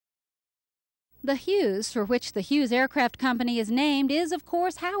The Hughes, for which the Hughes Aircraft Company is named, is, of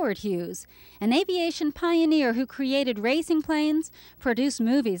course, Howard Hughes, an aviation pioneer who created racing planes, produced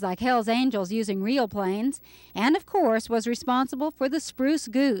movies like Hell's Angels using real planes, and, of course, was responsible for the Spruce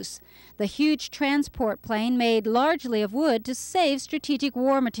Goose, the huge transport plane made largely of wood to save strategic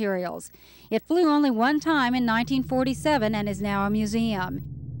war materials. It flew only one time in 1947 and is now a museum.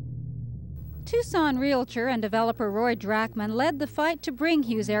 Tucson realtor and developer Roy Drachman led the fight to bring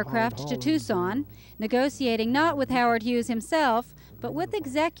Hughes aircraft to Tucson, negotiating not with Howard Hughes himself, but with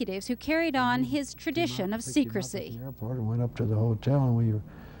executives who carried on his tradition of secrecy. The airport and went up to the hotel, and we were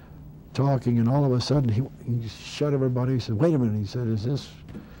talking, and all of a sudden he shut everybody. He said, "Wait a minute," he said, "is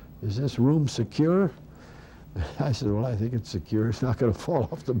this room secure?" I said, "Well, I think it's secure. It's not going to fall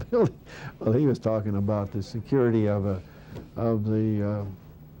off the building." Well, he was talking about the security of the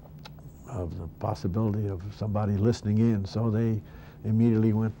possibility of somebody listening in. So they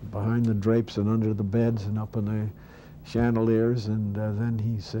immediately went behind the drapes and under the beds and up in the chandeliers, and then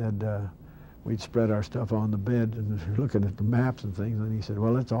he said we'd spread our stuff on the bed and looking at the maps and things, and he said,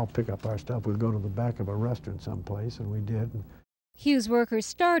 "Well, let's all pick up our stuff. We'll go to the back of a restaurant someplace," and we did. Hughes workers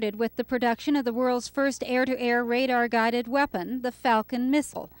started with the production of the world's first air-to-air radar-guided weapon, the Falcon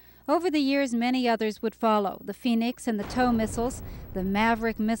missile. Over the years, many others would follow: the Phoenix and the TOW missiles, the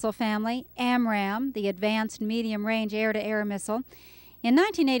Maverick missile family, AMRAAM, the Advanced Medium-Range Air-to-Air Missile. In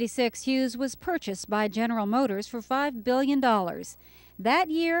 1986, Hughes was purchased by General Motors for $5 billion. That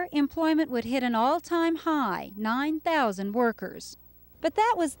year, employment would hit an all-time high, 9,000 workers. But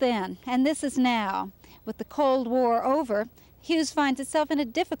that was then, and this is now. With the Cold War over, Hughes finds itself in a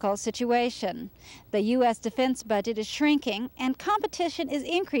difficult situation. The U.S. defense budget is shrinking, and competition is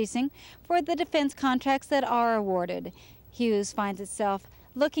increasing for the defense contracts that are awarded. Hughes finds itself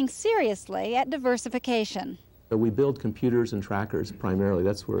looking seriously at diversification. We build computers and trackers primarily.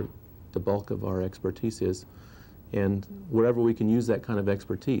 That's where the bulk of our expertise is. And wherever we can use that kind of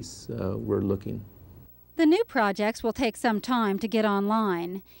expertise, we're looking. The new projects will take some time to get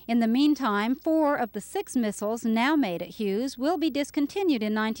online. In the meantime, 4 of the 6 missiles now made at Hughes will be discontinued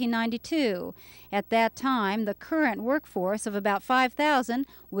in 1992. At that time, the current workforce of about 5,000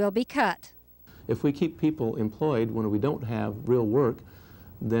 will be cut. If we keep people employed when we don't have real work,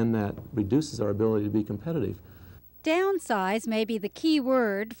 then that reduces our ability to be competitive. Downsize may be the key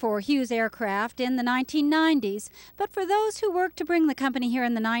word for Hughes aircraft in the 1990s, but for those who worked to bring the company here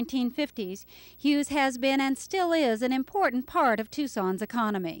in the 1950s, Hughes has been and still is an important part of Tucson's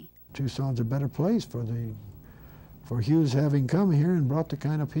economy. Tucson's a better place for Hughes having come here and brought the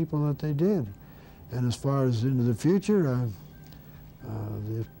kind of people that they did. And as far as into the future,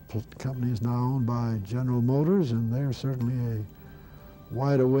 the company is now owned by General Motors, and they're certainly a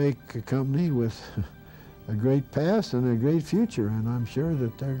wide-awake company with a great past and a great future, and I'm sure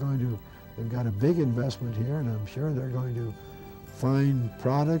that they've got a big investment here, and I'm sure they're going to find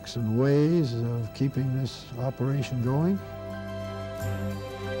products and ways of keeping this operation going.